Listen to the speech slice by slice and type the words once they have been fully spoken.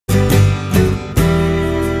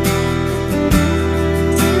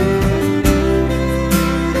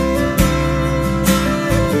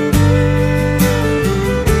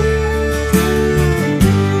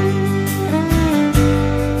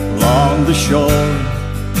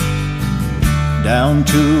down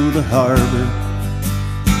to the harbor,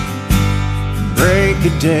 break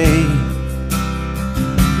of day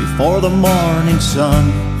before the morning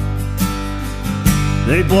sun.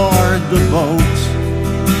 They board the boats,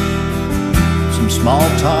 some small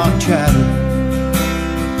talk chatter.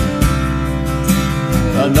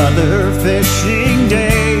 Another fishing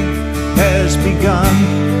day has begun.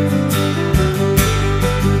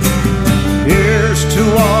 Here's to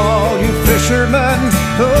all you fishermen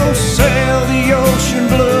who sail the ocean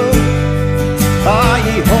blue. I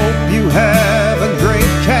hope you have a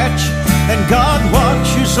great catch and God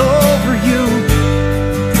watches over you.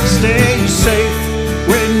 Stay safe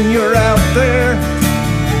when you're out there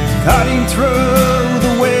cutting through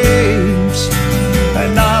the waves,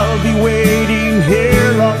 and I'll be waiting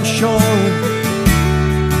here on shore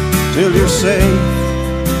till you're safe,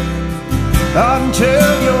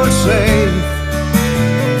 until you're safe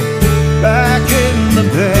back in the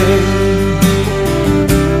bay.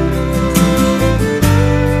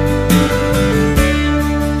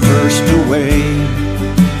 First away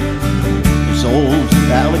is old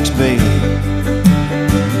Alex Bailey.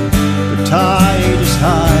 The tide is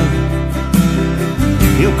high,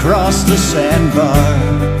 he'll cross the sandbar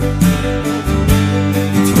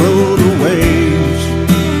through the waves,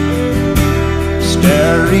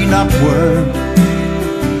 staring upward,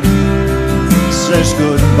 says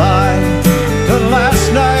goodbye to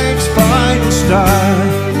last night's final star.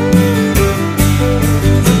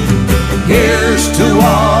 Here's to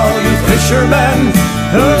all you fishermen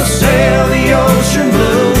who sail the ocean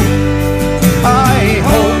blue. I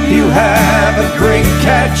hope you have a great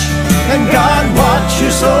catch and God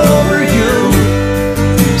watches over you.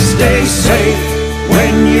 Stay safe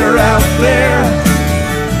when you're out there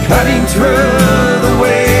cutting through the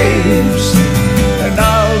waves, and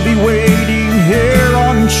I'll be waiting here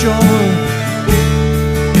on shore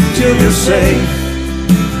till you're safe,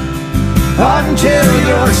 until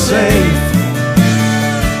you're safe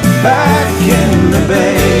back in the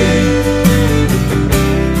bay.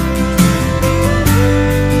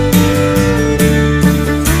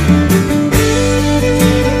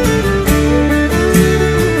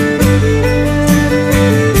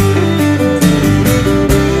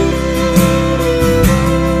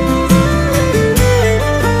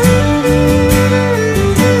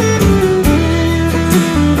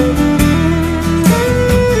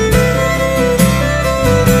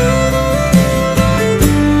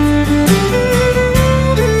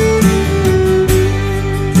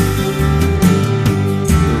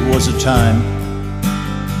 A time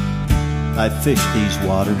I fished these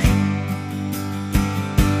waters.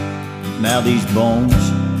 Now these bones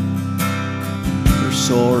are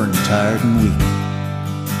sore and tired and weak,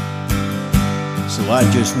 so I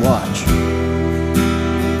just watch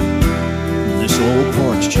in this old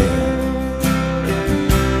porch chair.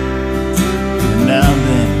 And now and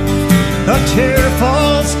then a tear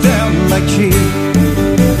falls down my cheek.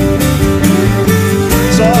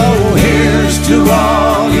 So here's to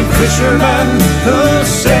all you fishermen who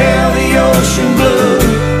sail the ocean blue.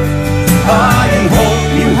 I hope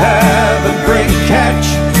you have a great catch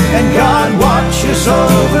and God watches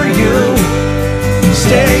over you.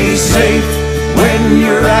 Stay safe when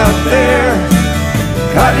you're out there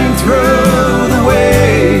cutting through the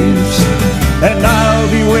waves, and I'll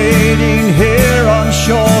be waiting here on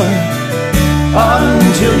shore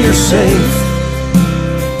until you're safe,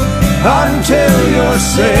 until you're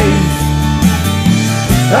safe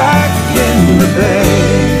back in the bay.